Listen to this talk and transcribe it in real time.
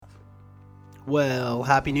Well,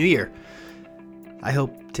 Happy New Year. I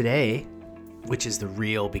hope today, which is the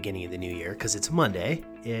real beginning of the new year, because it's Monday,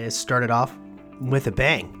 is started off with a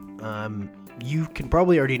bang. You can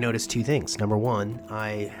probably already notice two things. Number one,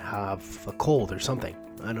 I have a cold or something.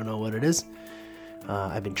 I don't know what it is.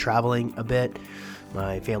 I've been traveling a bit.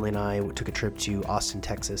 My family and I took a trip to Austin,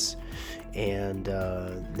 Texas, and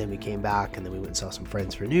then we came back, and then we went and saw some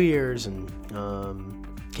friends for New Year's, and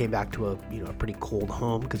came back to a pretty cold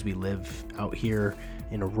home because we live out here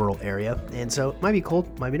in a rural area, and so it might be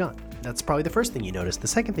cold, might be not. That's probably the first thing you notice. The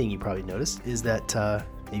second thing you probably notice is that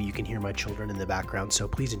maybe you can hear my children in the background, so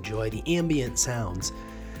please enjoy the ambient sounds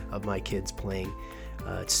of my kids playing.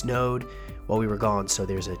 It snowed while we were gone, so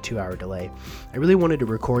there's a 2-hour delay. I really wanted to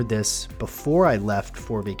record this before I left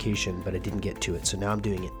for vacation, but I didn't get to it, so now I'm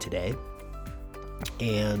doing it today.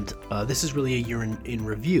 And this is really a year in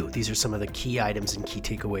review. These are some of the key items and key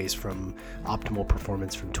takeaways from Optimal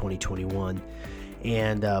Performance from 2021.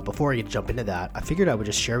 And before I jump into that, I figured I would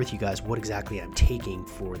just share with you guys what exactly I'm taking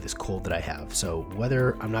for this cold that I have. So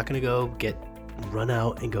whether I'm not going to go run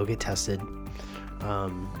out and go get tested,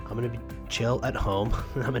 I'm going to be chill at home.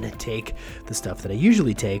 I'm going to take the stuff that I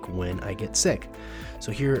usually take when I get sick.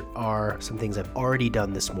 So here are some things I've already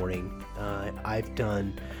done this morning. I've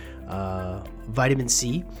done vitamin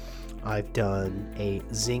C. I've done a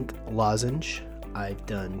zinc lozenge. I've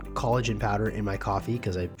done collagen powder in my coffee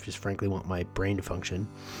because I just frankly want my brain to function.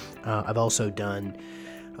 I've also done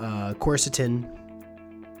quercetin,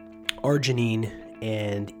 arginine,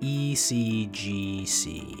 and ECGC.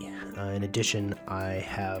 In addition, I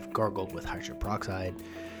have gargled with hydrogen peroxide.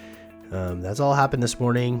 That's all happened this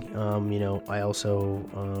morning. I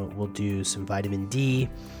also will do some vitamin D,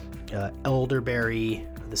 elderberry,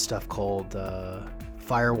 the stuff called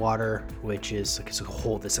fire water, which is like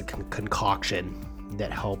a concoction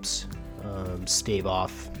that helps stave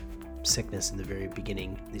off sickness in the very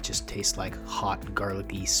beginning. It just tastes like hot,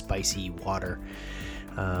 garlicky, spicy water.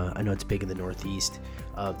 I know it's big in the Northeast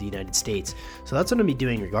of the United States, so that's what I'm going to be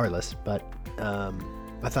doing regardless, but I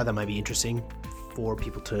thought that might be interesting for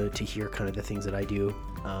people to hear kind of the things that I do.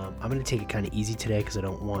 I'm going to take it kind of easy today because I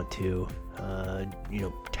don't want to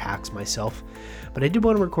tax myself, but I did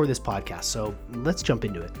want to record this podcast, so let's jump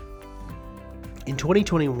into it. In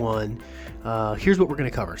 2021, here's what we're going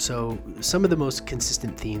to cover. So some of the most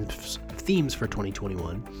consistent themes for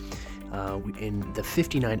 2021 in the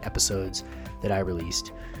 59 episodes that I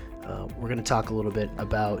released. We're going to talk a little bit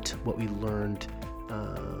about what we learned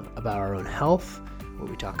about our own health, where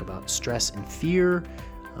we talk about stress and fear.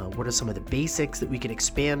 What are some of the basics that we can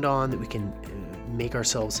expand on, that we can make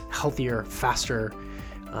ourselves healthier, faster?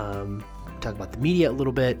 Talk about the media a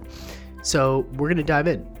little bit. So we're going to dive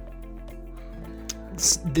in.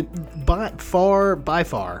 By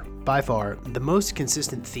far, the most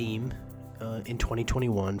consistent theme in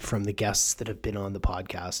 2021 from the guests that have been on the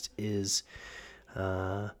podcast is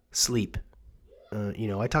sleep.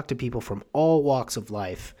 I talk to people from all walks of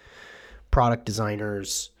life, product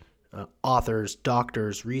designers, authors,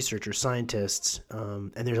 doctors, researchers, scientists,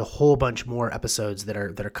 and there's a whole bunch more episodes that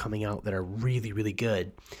are coming out that are really, really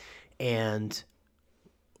good. And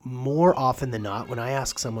more often than not, when I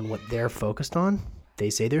ask someone what they're focused on, they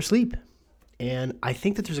say their sleep. And I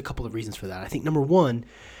think that there's a couple of reasons for that. I think number one,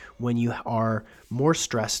 when you are more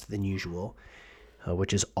stressed than usual,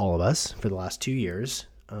 which is all of us for the last 2 years,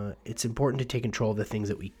 it's important to take control of the things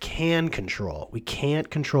that we can control. We can't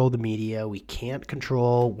control the media. We can't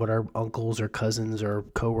control what our uncles or cousins or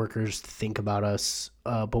coworkers think about us.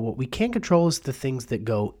 But what we can control is the things that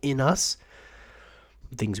go in us,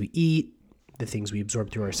 the things we eat, the things we absorb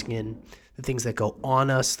through our skin, the things that go on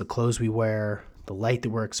us, the clothes we wear, the light that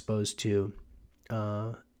we're exposed to,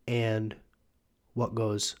 and what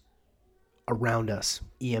goes around us,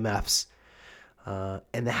 EMFs.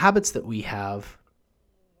 And the habits that we have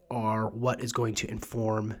are what is going to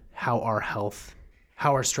inform how our health,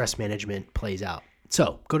 how our stress management plays out.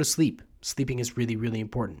 So go to sleep. Sleeping is really, really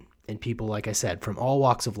important. And people, like I said, from all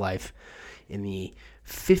walks of life in the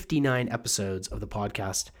 59 episodes of the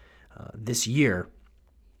podcast this year,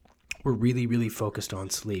 we're really, really focused on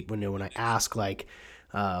sleep. When I ask,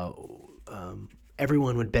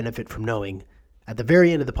 everyone would benefit from knowing at the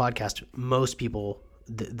very end of the podcast, most people,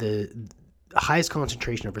 the highest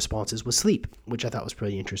concentration of responses was sleep, which I thought was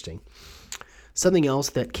pretty interesting. Something else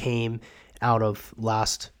that came out of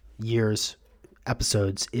last year's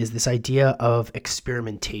episodes is this idea of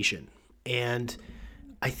experimentation. And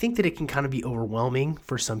I think that it can kind of be overwhelming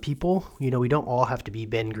for some people. We don't all have to be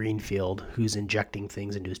Ben Greenfield, who's injecting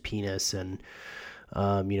things into his penis and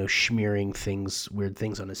smearing weird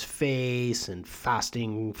things on his face and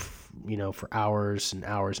fasting, for hours and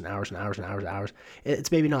hours and hours and hours and hours and hours.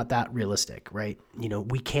 It's maybe not that realistic, right?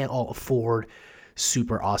 We can't all afford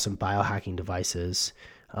super awesome biohacking devices.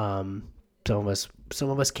 Some of us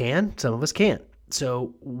can, some of us can't.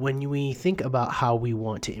 So when we think about how we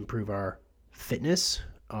want to improve our fitness,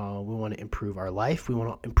 we want to improve our life, we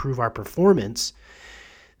want to improve our performance,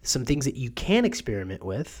 some things that you can experiment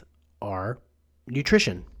with are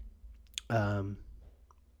nutrition. You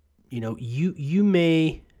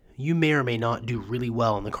may or may not do really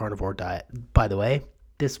well on the carnivore diet. By the way,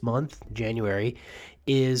 this month, January,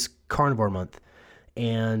 is carnivore month.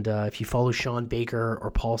 And if you follow Sean Baker or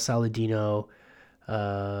Paul Saladino,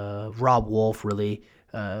 Rob Wolf, really,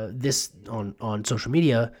 this on social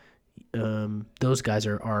media, those guys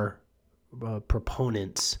are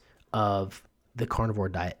proponents of the carnivore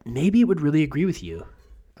diet. Maybe it would really agree with you.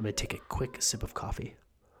 I'm going to take a quick sip of coffee.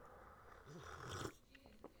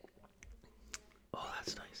 Oh,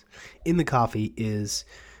 that's nice. In the coffee is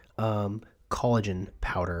collagen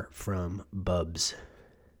powder from Bubs.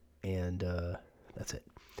 And that's it.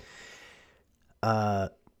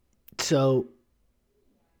 So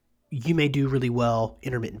you may do really well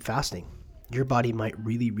intermittent fasting. Your body might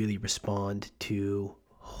really, really respond to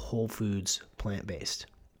whole foods, plant-based.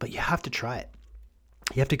 But you have to try it.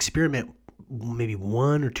 You have to experiment maybe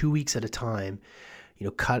 1 or 2 weeks at a time.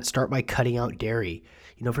 Start by cutting out dairy.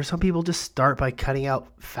 For some people, just start by cutting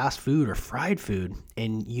out fast food or fried food,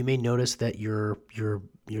 and you may notice that your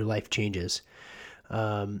life changes.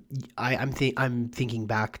 I'm thinking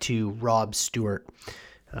back to Rob Stewart.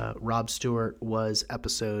 Rob Stewart was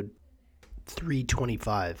episode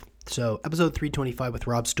 325. So episode 325 with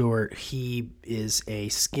Rob Stewart, he is a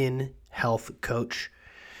skin health coach.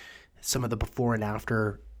 Some of the before and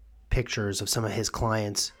after pictures of some of his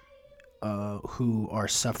clients who are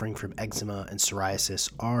suffering from eczema and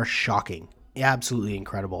psoriasis are shocking. Absolutely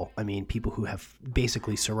incredible. I mean, people who have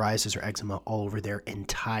basically psoriasis or eczema all over their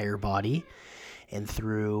entire body. And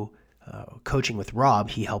through coaching with Rob,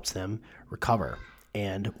 he helps them recover.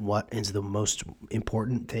 And what is the most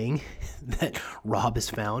important thing that Rob has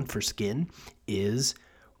found for skin is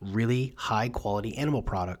really high quality animal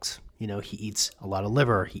products. He eats a lot of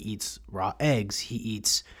liver. He eats raw eggs. He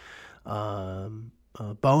eats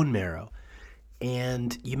bone marrow.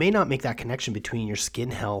 And you may not make that connection between your skin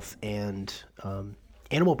health and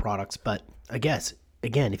animal products, but I guess,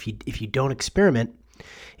 again, if you don't experiment,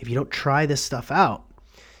 if you don't try this stuff out,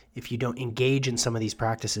 if you don't engage in some of these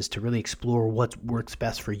practices to really explore what works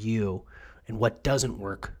best for you and what doesn't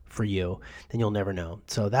work for you, then you'll never know.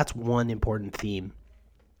 So that's one important theme,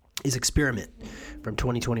 is experiment from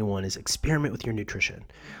 2021, is experiment with your nutrition.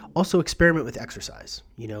 Also experiment with exercise.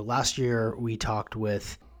 Last year we talked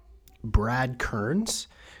with Brad Kearns.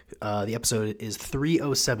 The episode is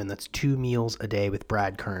 307. That's 2 meals a day with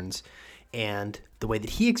Brad Kearns. And the way that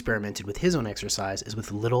he experimented with his own exercise is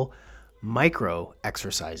with little micro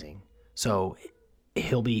exercising. So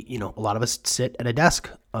he'll be, a lot of us sit at a desk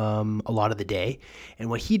a lot of the day. And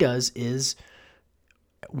what he does is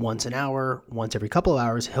once an hour, once every couple of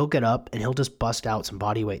hours, he'll get up and he'll just bust out some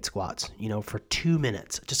body weight squats, for 2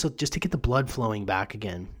 minutes, just to get the blood flowing back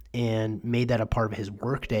again. And made that a part of his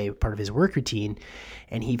work day, part of his work routine.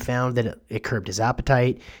 And he found that it curbed his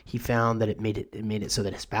appetite. He found that it made it so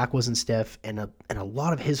that his back wasn't stiff. And a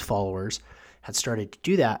lot of his followers had started to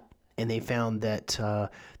do that. And they found that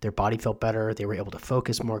their body felt better. They were able to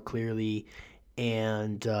focus more clearly.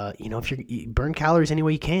 And, if you burn calories any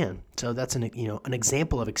way you can. So that's an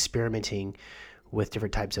example of experimenting with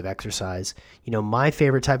different types of exercise. My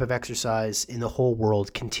favorite type of exercise in the whole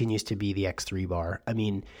world continues to be the X3 bar. I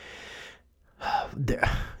mean,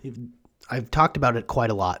 I've talked about it quite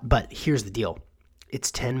a lot, but here's the deal.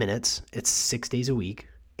 It's 10 minutes, it's 6 days a week,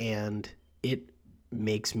 and it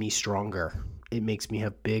makes me stronger. It makes me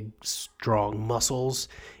have big, strong muscles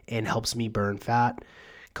and helps me burn fat.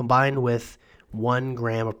 Combined with 1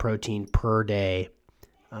 gram of protein per day,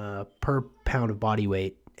 per pound of body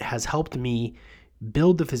weight, has helped me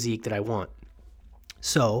build the physique that I want.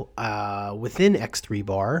 So within X3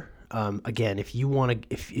 bar, again, if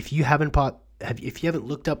you haven't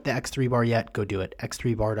looked up the X3 bar yet, go do it.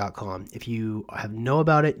 x3bar.com. If you know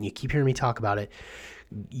about it and you keep hearing me talk about it,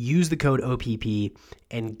 use the code OPP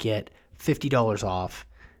and get $50 off.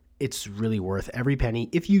 It's really worth every penny.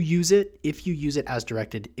 If you use it as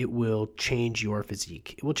directed, it will change your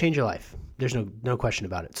physique. It will change your life. There's no question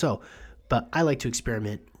about it. But I like to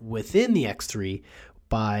experiment within the X3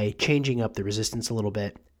 by changing up the resistance a little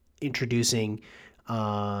bit, introducing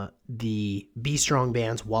the Be Strong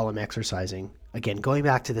bands while I'm exercising. again, going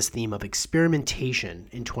back to this theme of experimentation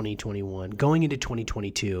in 2021, going into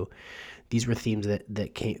 2022, these were themes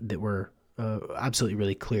that were absolutely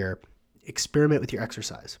really clear. Experiment with your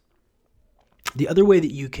exercise. The other way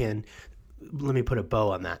that you can, let me put a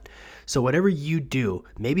bow on that. So whatever you do,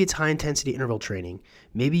 maybe it's high intensity interval training.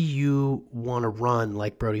 Maybe you want to run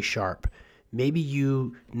like Brody Sharp. Maybe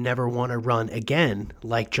you never want to run again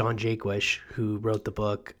like John Jaquish, who wrote the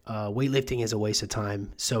book, Weightlifting is a Waste of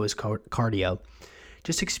Time, So is Cardio.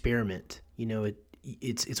 Just experiment.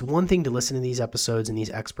 It's one thing to listen to these episodes and these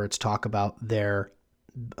experts talk about their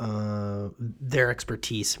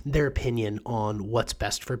expertise, their opinion on what's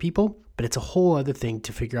best for people, but it's a whole other thing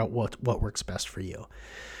to figure out what works best for you.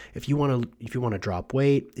 If you want to drop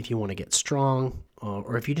weight, if you want to get strong,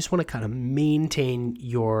 or if you just want to kind of maintain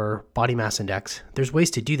your body mass index, there's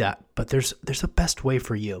ways to do that, but there's a best way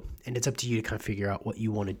for you, and it's up to you to kind of figure out what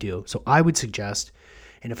you want to do. So I would suggest,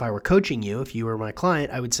 and if I were coaching you, if you were my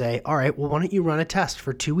client, I would say, all right, well, why don't you run a test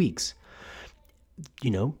for 2 weeks?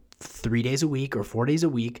 3 days a week or 4 days a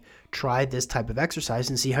week, try this type of exercise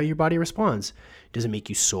and see how your body responds. Does it make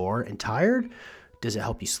you sore and tired? Does it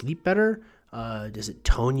help you sleep better? Does it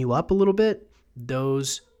tone you up a little bit?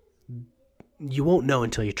 Those you won't know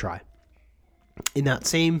until you try. In that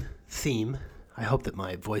same theme, I hope that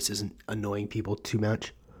my voice isn't annoying people too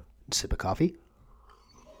much. Sip of coffee.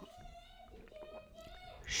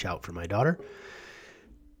 Shout for my daughter.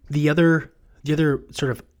 The other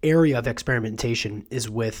sort of area of experimentation is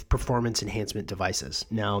with performance enhancement devices.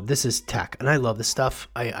 Now, this is tech, and I love this stuff.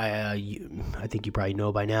 I think you probably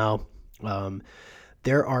know by now.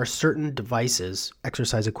 There are certain devices,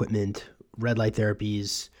 exercise equipment, red light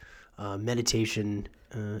therapies, meditation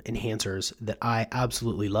enhancers that I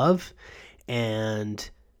absolutely love and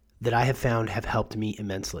that I have found have helped me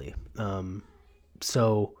immensely.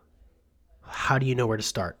 So how do you know where to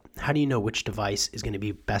start? How do you know which device is going to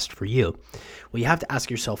be best for you? Well, you have to ask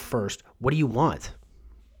yourself first, what do you want?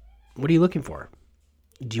 What are you looking for?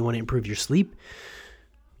 Do you want to improve your sleep?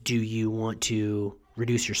 Do you want to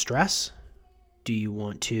reduce your stress? Do you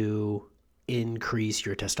want to increase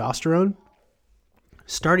your testosterone?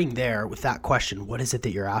 Starting there with that question, what is it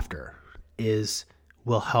that you're after,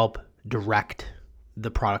 will help direct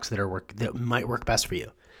the products that might work best for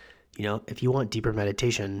you. If you want deeper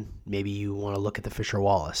meditation, maybe you want to look at the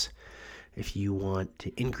Fisher-Wallace. If you want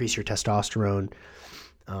to increase your testosterone,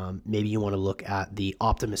 maybe you want to look at the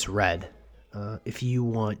Optimus Red. If you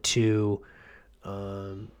want to,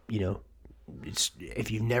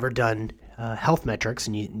 if you've never done health metrics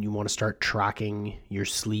and you want to start tracking your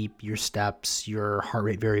sleep, your steps, your heart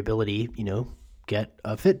rate variability, get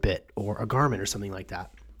a Fitbit or a Garmin or something like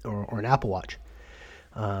that, or an Apple Watch.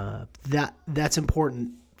 That's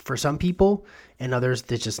important for some people, and others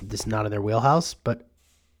that's not in their wheelhouse. But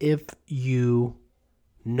if you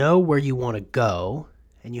know where you want to go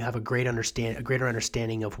and you have a greater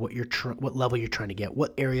understanding of what level you're trying to get,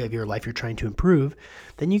 what area of your life you're trying to improve,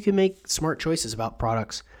 then you can make smart choices about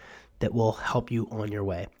products that will help you on your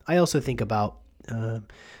way. I also think about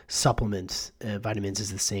supplements. Vitamins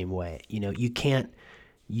is the same way. You can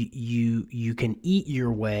eat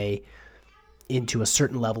your way into a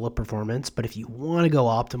certain level of performance, but if you want to go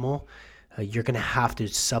optimal, you're going to have to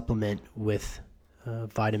supplement with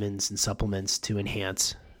vitamins and supplements to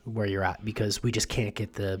enhance where you're at, because we just can't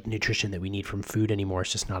get the nutrition that we need from food anymore.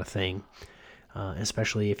 It's just not a thing,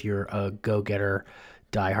 especially if you're a go-getter,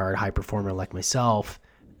 diehard high performer like myself.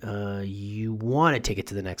 You want to take it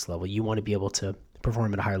to the next level. You want to be able to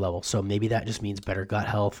perform at a higher level. So maybe that just means better gut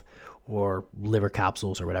health or liver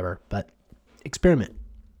capsules or whatever, but experiment.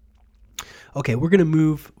 Okay, we're going to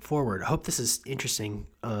move forward. I hope this is interesting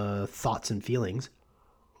thoughts and feelings.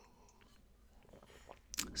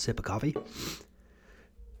 Sip of coffee.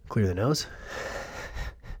 Clear the nose.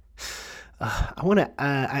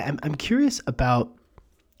 I'm curious about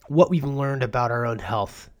what we've learned about our own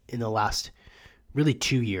health in the last really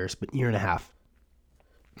 2 years, but year and a half.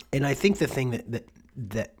 And I think the thing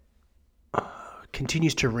that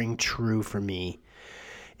continues to ring true for me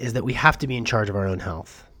is that we have to be in charge of our own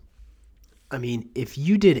health. I mean, if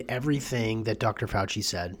you did everything that Dr. Fauci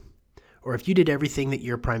said, or if you did everything that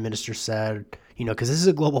your prime minister said, because this is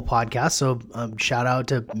a global podcast, so shout out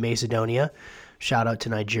to Macedonia, shout out to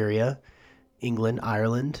Nigeria, England,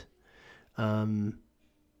 Ireland,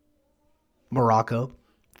 Morocco.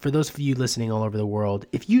 For those of you listening all over the world,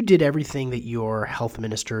 if you did everything that your health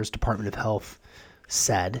minister's Department of Health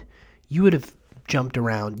said, you would have jumped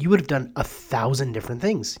around. You would have done 1,000 different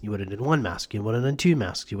things. You would have done 1 mask. You would have done 2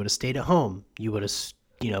 masks. You would have stayed at home. You would have,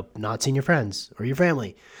 not seen your friends or your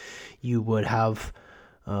family. You would have,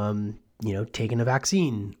 taken a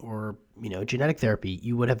vaccine or, genetic therapy,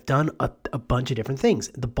 you would have done a bunch of different things.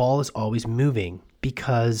 The ball is always moving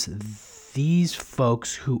because these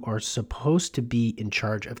folks who are supposed to be in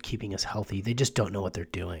charge of keeping us healthy, they just don't know what they're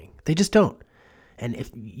doing. They just don't. And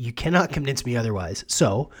if you cannot convince me otherwise.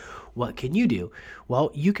 So what can you do?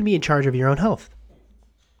 Well, you can be in charge of your own health.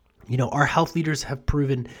 Our health leaders have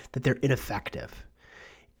proven that they're ineffective.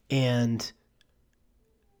 And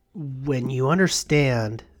when you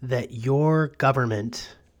understand that your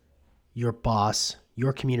government, your boss,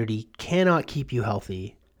 your community cannot keep you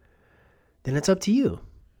healthy, then it's up to you.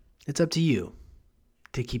 It's up to you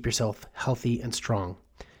to keep yourself healthy and strong,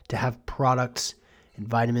 to have products and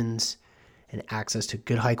vitamins and access to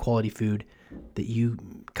good high quality food that you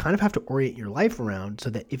kind of have to orient your life around so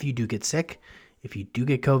that if you do get sick, if you do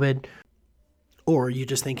get COVID, or you're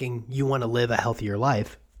just thinking you want to live a healthier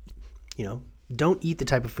life, don't eat the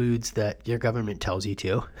type of foods that your government tells you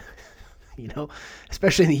to,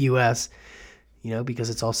 especially in the US, because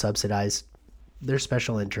it's all subsidized. There's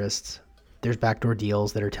special interests. There's backdoor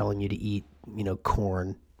deals that are telling you to eat,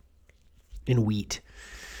 corn and wheat,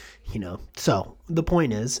 So the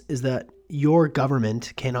point is that your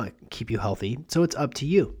government cannot keep you healthy. So it's up to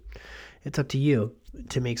you. It's up to you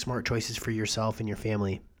to make smart choices for yourself and your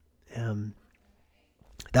family.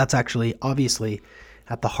 That's actually obviously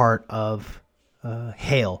at the heart of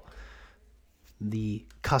Hale, the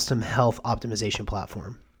custom health optimization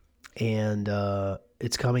platform. And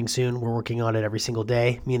it's coming soon. We're working on it every single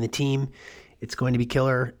day, me and the team. It's going to be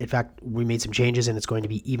killer. In fact, we made some changes and it's going to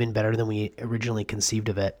be even better than we originally conceived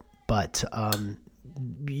of it. But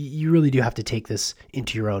you really do have to take this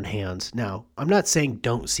into your own hands. Now, I'm not saying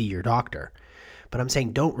don't see your doctor, but I'm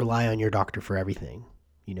saying don't rely on your doctor for everything.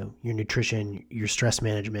 Your nutrition, your stress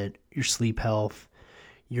management, your sleep health,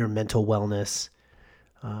 your mental wellness,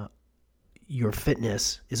 your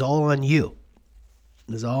fitness is all on you.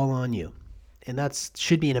 It's all on you. And that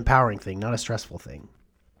should be an empowering thing, not a stressful thing.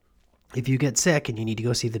 If you get sick and you need to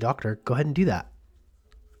go see the doctor, go ahead and do that.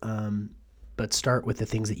 But start with the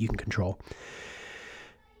things that you can control.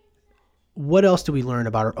 What else do we learn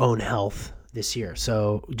about our own health this year?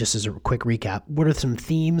 So just as a quick recap, what are some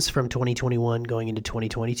themes from 2021 going into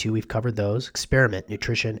 2022? We've covered those: experiment,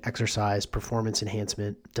 nutrition, exercise, performance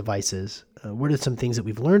enhancement, devices. What are some things that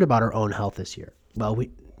we've learned about our own health this year? Well,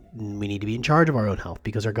 we need to be in charge of our own health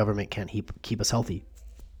because our government can't keep us healthy.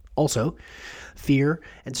 Also, fear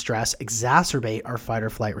and stress exacerbate our fight or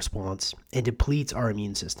flight response and depletes our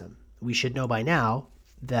immune system. We should know by now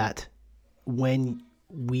that when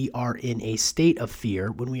we are in a state of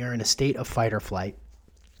fear, when we are in a state of fight or flight,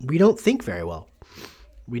 we don't think very well.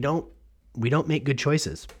 We don't make good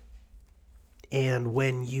choices. And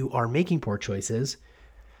when you are making poor choices,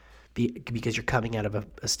 because you're coming out of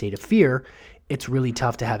a state of fear, it's really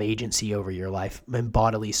tough to have agency over your life and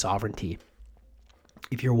bodily sovereignty.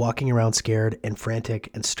 If you're walking around scared and frantic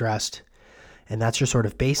and stressed, and that's your sort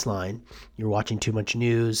of baseline, you're watching too much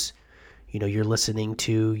news, you're listening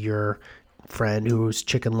to your friend who's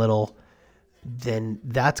Chicken Little, then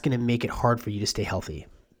that's going to make it hard for you to stay healthy,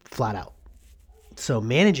 flat out. So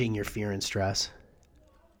managing your fear and stress,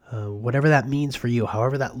 whatever that means for you,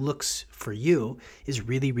 however that looks for you, is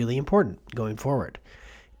really, really important going forward.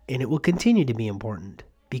 And it will continue to be important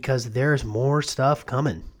because there's more stuff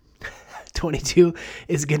coming. 22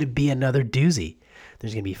 is going to be another doozy.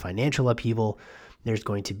 There's going to be financial upheaval. There's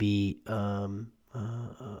going to be a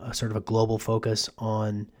sort of a global focus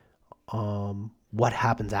on what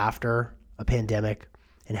happens after a pandemic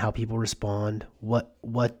and how people respond.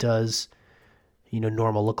 What does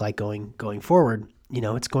normal look like going forward?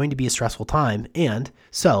 It's going to be a stressful time. And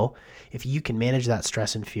so if you can manage that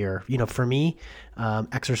stress and fear, for me,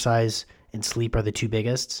 exercise and sleep are the two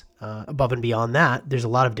biggest. Above and beyond that, there's a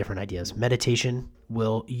lot of different ideas. Meditation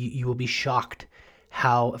you will be shocked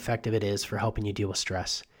how effective it is for helping you deal with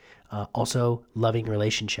stress. Also, loving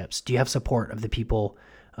relationships. Do you have support of the people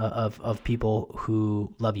of people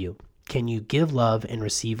who love you? Can you give love and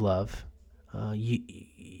receive love?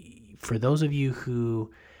 For those of you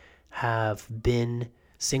who have been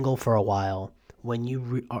single for a while, when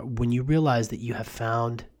you realize that you have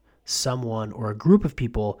found someone or a group of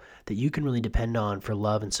people that you can really depend on for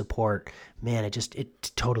love and support, man,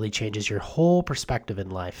 it totally changes your whole perspective in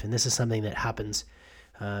life. And this is something that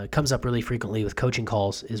comes up really frequently with coaching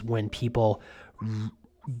calls, is when people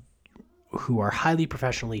who are highly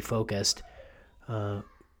professionally focused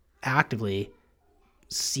actively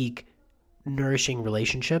seek nourishing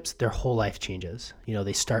relationships, their whole life changes.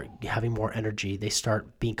 They start having more energy. They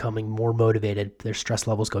start becoming more motivated. Their stress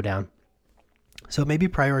levels go down. So maybe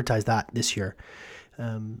prioritize that this year.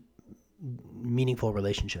 Meaningful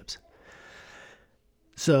relationships.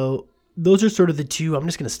 So those are sort of the two. I'm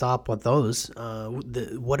just going to stop with those.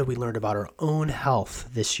 What have we learned about our own health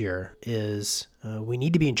this year is we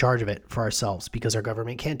need to be in charge of it for ourselves because our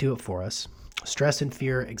government can't do it for us. Stress and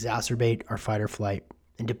fear exacerbate our fight or flight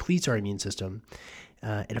and depletes our immune system.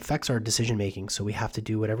 It affects our decision making, so we have to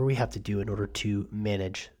do whatever we have to do in order to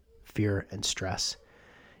manage fear and stress.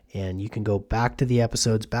 And you can go back through the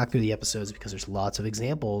episodes because there's lots of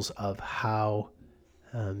examples of how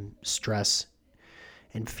stress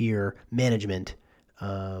and fear management,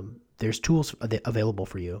 there's tools available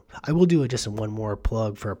for you. I will do just one more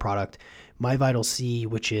plug for a product, My Vital C,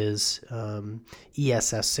 which is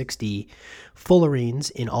ESS60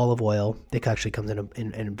 fullerenes in olive oil. It actually comes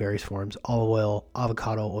in various forms: olive oil,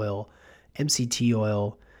 avocado oil, MCT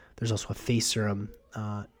oil. There's also a face serum.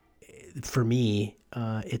 For me,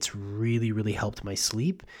 it's really, really helped my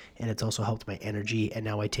sleep, and it's also helped my energy. And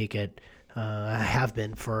now I take it. I have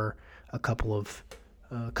been for a couple of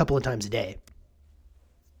times a day.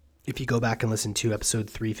 If you go back and listen to episode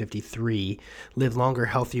 353, live longer,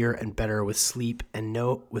 healthier, and better with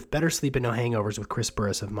better sleep and no hangovers with Chris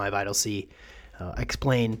Burris of My Vital C. I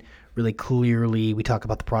explain really clearly. We talk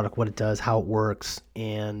about the product, what it does, how it works,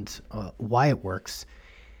 and why it works.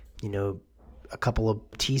 A couple of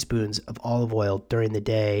teaspoons of olive oil during the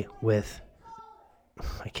day with,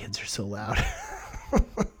 my kids are so loud,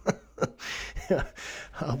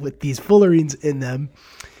 with these fullerenes in them,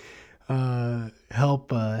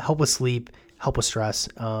 help with sleep, help with stress,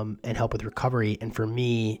 and help with recovery. And for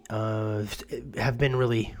me, have been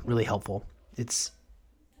really, really helpful. It's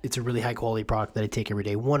a really high quality product that I take every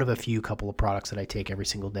day. One of a few couple of products that I take every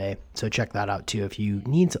single day. So check that out too if you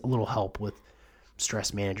need a little help with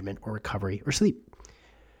stress management or recovery or sleep.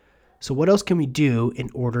 So what else can we do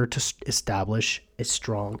in order to establish a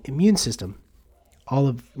strong immune system?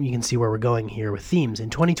 You can see where we're going here with themes.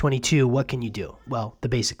 In 2022, what can you do? Well, the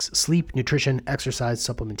basics: sleep, nutrition, exercise,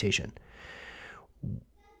 supplementation.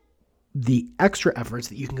 The extra efforts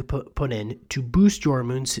that you can put in to boost your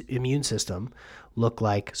immune system look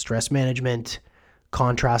like stress management,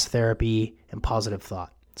 contrast therapy, and positive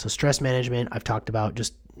thought. So stress management, I've talked about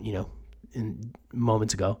just, in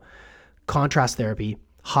moments ago. Contrast therapy,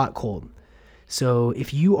 hot, cold. So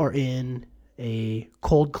if you are in a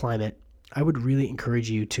cold climate, I would really encourage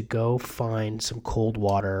you to go find some cold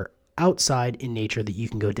water outside in nature that you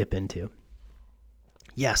can go dip into.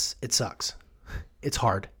 Yes, it sucks. It's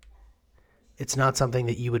hard. It's not something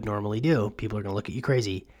that you would normally do. People are going to look at you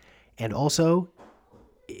crazy. And also,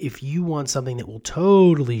 if you want something that will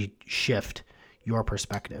totally shift your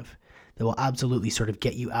perspective, that will absolutely sort of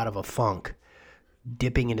get you out of a funk,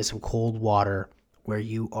 dipping into some cold water where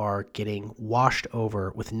you are getting washed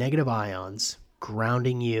over with negative ions,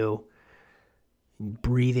 grounding you,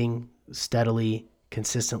 breathing steadily,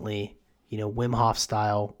 consistently, Wim Hof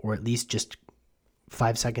style, or at least just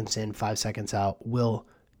 5 seconds in, 5 seconds out, will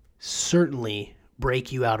certainly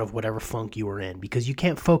break you out of whatever funk you were in, because you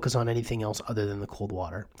can't focus on anything else other than the cold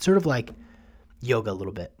water. Sort of like yoga a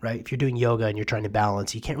little bit, right? If you're doing yoga and you're trying to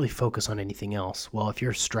balance, you can't really focus on anything else. Well, if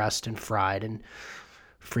you're stressed and fried and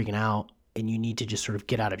freaking out and you need to just sort of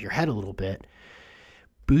get out of your head a little bit,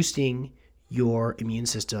 boosting your immune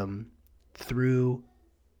system through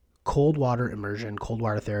cold water immersion, cold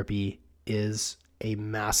water therapy is a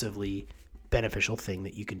massively beneficial thing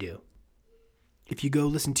that you can do. If you go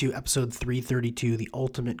listen to episode 332, the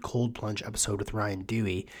Ultimate Cold Plunge episode with Ryan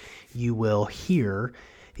Dewey, you will hear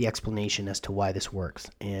the explanation as to why this works.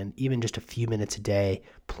 And even just a few minutes a day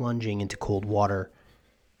plunging into cold water,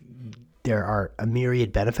 there are a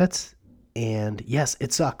myriad benefits. And yes,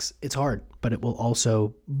 it sucks. It's hard, but it will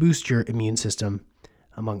also boost your immune system,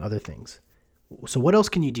 among other things. So what else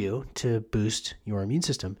can you do to boost your immune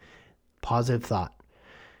system? Positive thought.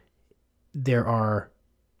 There are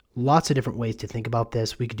lots of different ways to think about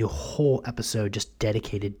this. We could do a whole episode just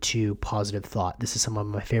dedicated to positive thought. This is some of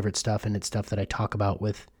my favorite stuff, and it's stuff that I talk about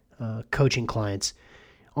with coaching clients.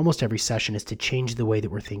 Almost every session is to change the way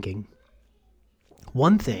that we're thinking.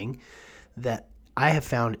 One thing that I have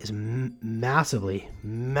found is massively,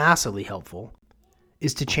 massively helpful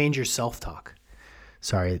is to change your self-talk.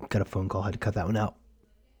 Sorry, I got a phone call. I had to cut that one out.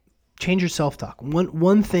 Change your self-talk.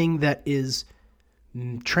 One thing that is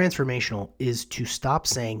transformational is to stop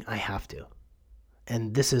saying I have to.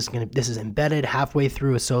 And this is embedded halfway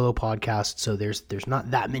through a solo podcast, so there's not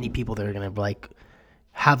that many people that are going to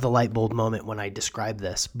have the light bulb moment when I describe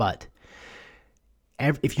this. But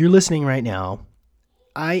if you're listening right now,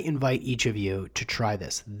 I invite each of you to try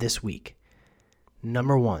this week.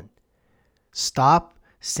 Number 1, stop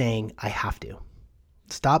saying I have to.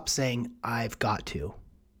 Stop saying I've got to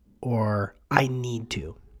or I need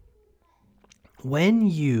to. When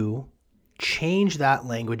you change that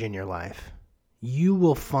language in your life, you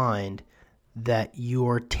will find that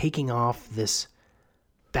you're taking off this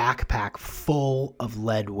backpack full of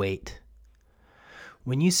lead weight.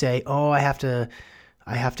 When you say, "Oh, I have to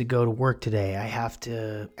go to work today. I have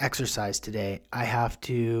to exercise today. I have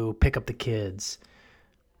to pick up the kids."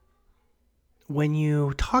 When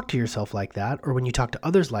you talk to yourself like that, or when you talk to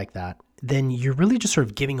others like that, then you're really just sort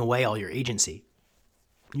of giving away all your agency.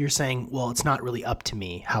 You're saying, well, it's not really up to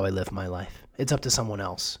me how I live my life. It's up to someone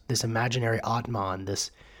else. This imaginary Atman,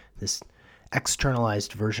 this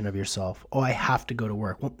externalized version of yourself. Oh, I have to go to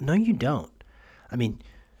work. Well, no, you don't. I mean,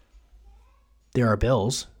 there are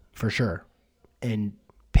bills for sure, and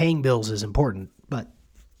paying bills is important, but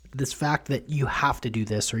this fact that you have to do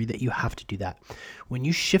this or that you have to do that, when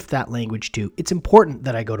you shift that language to, it's important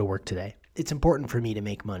that I go to work today. It's important for me to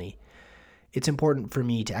make money. It's important for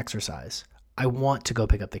me to exercise. I want to go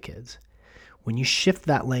pick up the kids. When you shift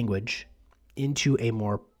that language into a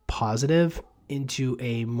more positive, into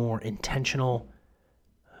a more intentional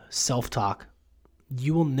self-talk,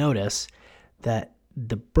 you will notice that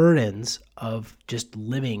the burdens of just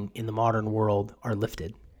living in the modern world are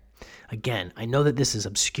lifted. Again, I know that this is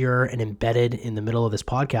obscure and embedded in the middle of this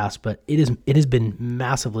podcast, but it has been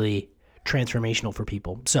massively transformational for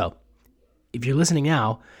people. So if you're listening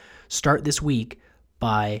now, start this week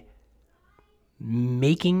by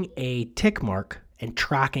making a tick mark and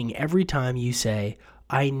tracking every time you say,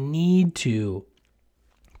 I need to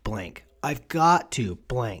blank. I've got to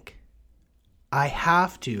blank. I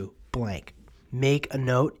have to blank. Make a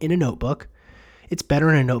note in a notebook. It's better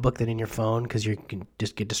in a notebook than in your phone because you can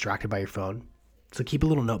just get distracted by your phone. So keep a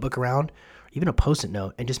little notebook around, even a Post-it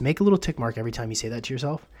note, and just make a little tick mark every time you say that to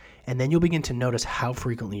yourself. And then you'll begin to notice how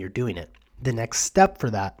frequently you're doing it. The next step for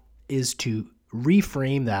that is to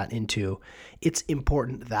reframe that into, it's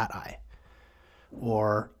important that I,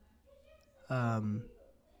 or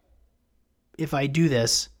if I do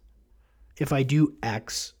this, if I do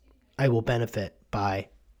X, I will benefit by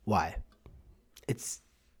Y. It's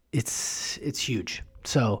huge.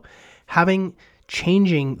 So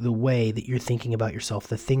changing the way that you're thinking about yourself,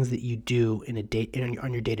 the things that you do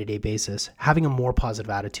on your day-to-day basis, having a more positive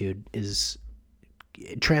attitude is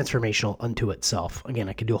transformational unto itself. Again,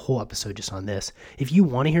 I could do a whole episode just on this. If you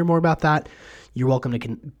want to hear more about that, you're welcome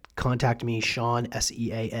to contact me, Sean,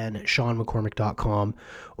 SEAN, at SeanMcCormick.com,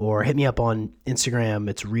 or hit me up on Instagram.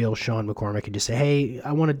 It's real Sean McCormick, and just say, hey,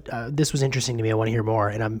 I want to, this was interesting to me. I want to hear more.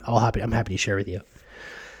 And I'm happy to share with you.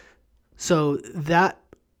 So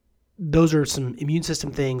those are some immune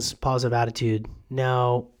system things, positive attitude.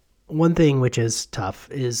 Now, one thing which is tough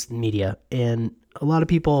is media. And a lot of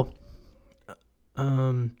people,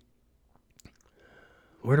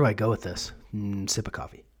 where do I go with this? Sip of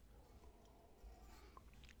coffee.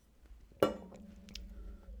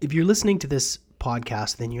 If you're listening to this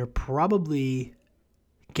podcast, then you're probably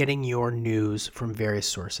getting your news from various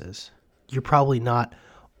sources. You're probably not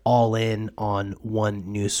all in on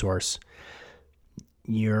one news source.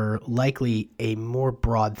 You're likely a more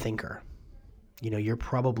broad thinker. You're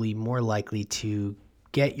probably more likely to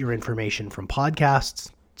get your information from podcasts,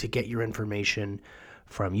 to get your information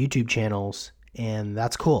from YouTube channels, and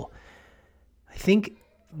that's cool. I think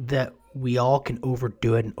that we all can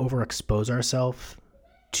overdo it and overexpose ourselves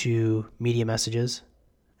to media messages,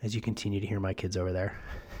 as you continue to hear my kids over there.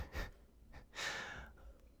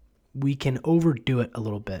 We can overdo it a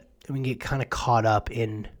little bit, and we can get kind of caught up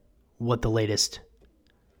in what the latest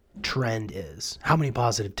trend is. How many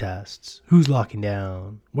positive tests? Who's locking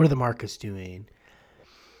down? What are the markets doing?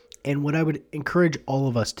 And what I would encourage all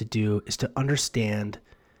of us to do is to understand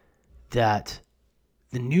that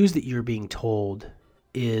the news that you're being told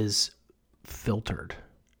is filtered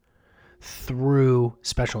through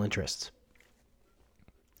special interests.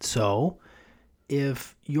 So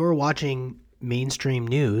if you're watching mainstream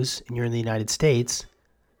news and you're in the United States,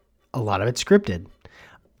 a lot of it's scripted.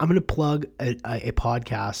 I'm going to plug a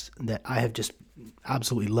podcast that I have just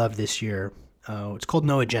absolutely loved this year. It's called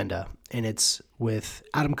No Agenda, and it's with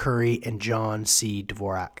Adam Curry and John C.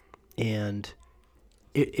 Dvorak. And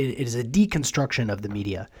it is a deconstruction of the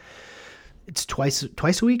media. It's twice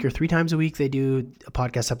a week or 3 times a week they do a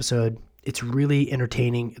podcast episode. It's really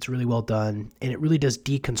entertaining. It's really well done. And it really does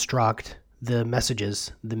deconstruct the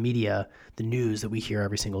messages, the media, the news that we hear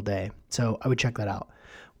every single day. So I would check that out.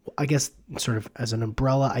 I guess sort of as an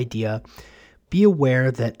umbrella idea, be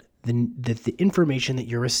aware that the information that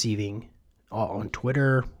you're receiving on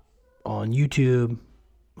Twitter, on YouTube,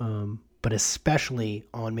 but especially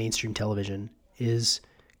on mainstream television is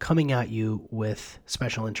coming at you with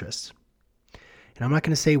special interests. And I'm not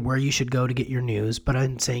going to say where you should go to get your news, but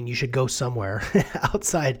I'm saying you should go somewhere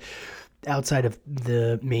outside outside of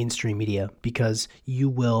the mainstream media, because you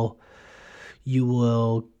will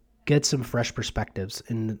get some fresh perspectives,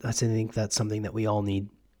 and I think that's something that we all need.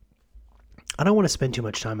 I don't want to spend too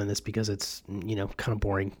much time on this because it's, kind of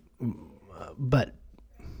boring, but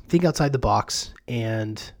think outside the box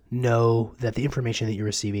and know that the information that you're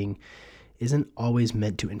receiving isn't always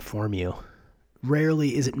meant to inform you.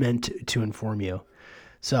 Rarely is it meant to inform you.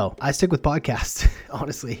 So I stick with podcasts,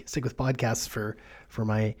 honestly. Stick with podcasts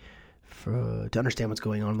to understand what's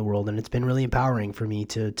going on in the world, and it's been really empowering for me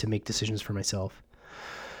to make decisions for myself.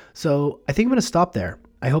 So I think I'm going to stop there.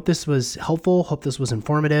 I hope this was helpful. Hope this was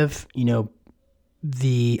informative.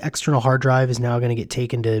 The external hard drive is now going to get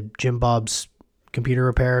taken to Jim Bob's computer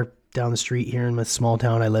repair down the street here in the small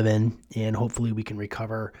town I live in, and hopefully we can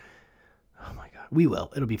recover. Oh my God, we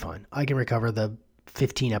will. It'll be fine. I can recover the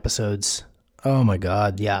 15 episodes. Oh my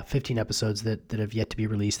God, yeah, 15 episodes that have yet to be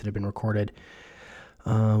released, that have been recorded.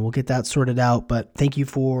 We'll get that sorted out, but thank you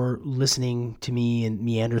for listening to me and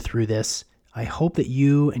meander through this. I hope that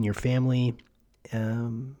you and your family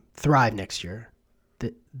thrive next year.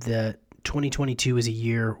 That 2022 is a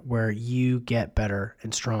year where you get better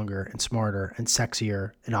and stronger and smarter and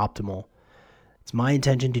sexier and optimal. It's my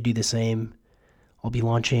intention to do the same. I'll be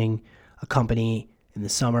launching a company in the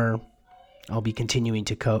summer. I'll be continuing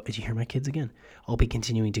to coach. Did you hear my kids again? I'll be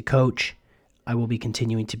continuing to coach. I will be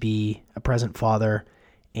continuing to be a present father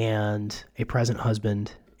and a present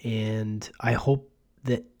husband. And I hope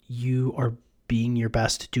that you are being your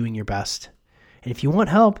best, doing your best. And if you want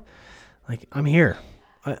help, I'm here.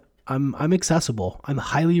 I'm accessible. I'm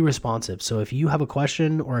highly responsive. So if you have a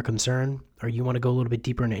question or a concern, or you want to go a little bit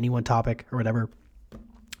deeper into any one topic or whatever,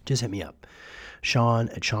 just hit me up.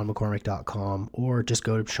 Sean@SeanMcCormick.com, or just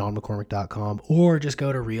go to SeanMcCormick.com, or just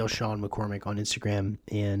go to Real Sean McCormick on Instagram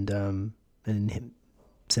and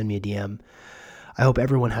send me a DM. I hope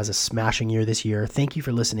everyone has a smashing year this year. Thank you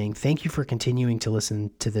for listening. Thank you for continuing to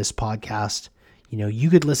listen to this podcast. You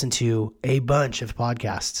could listen to a bunch of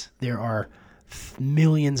podcasts. There are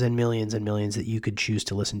millions and millions and millions that you could choose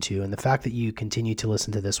to listen to. And the fact that you continue to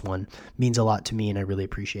listen to this one means a lot to me, and I really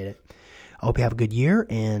appreciate it. I hope you have a good year,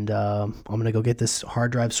 and I'm going to go get this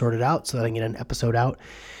hard drive sorted out so that I can get an episode out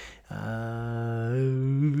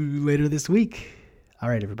later this week. All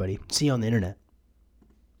right, everybody. See you on the internet.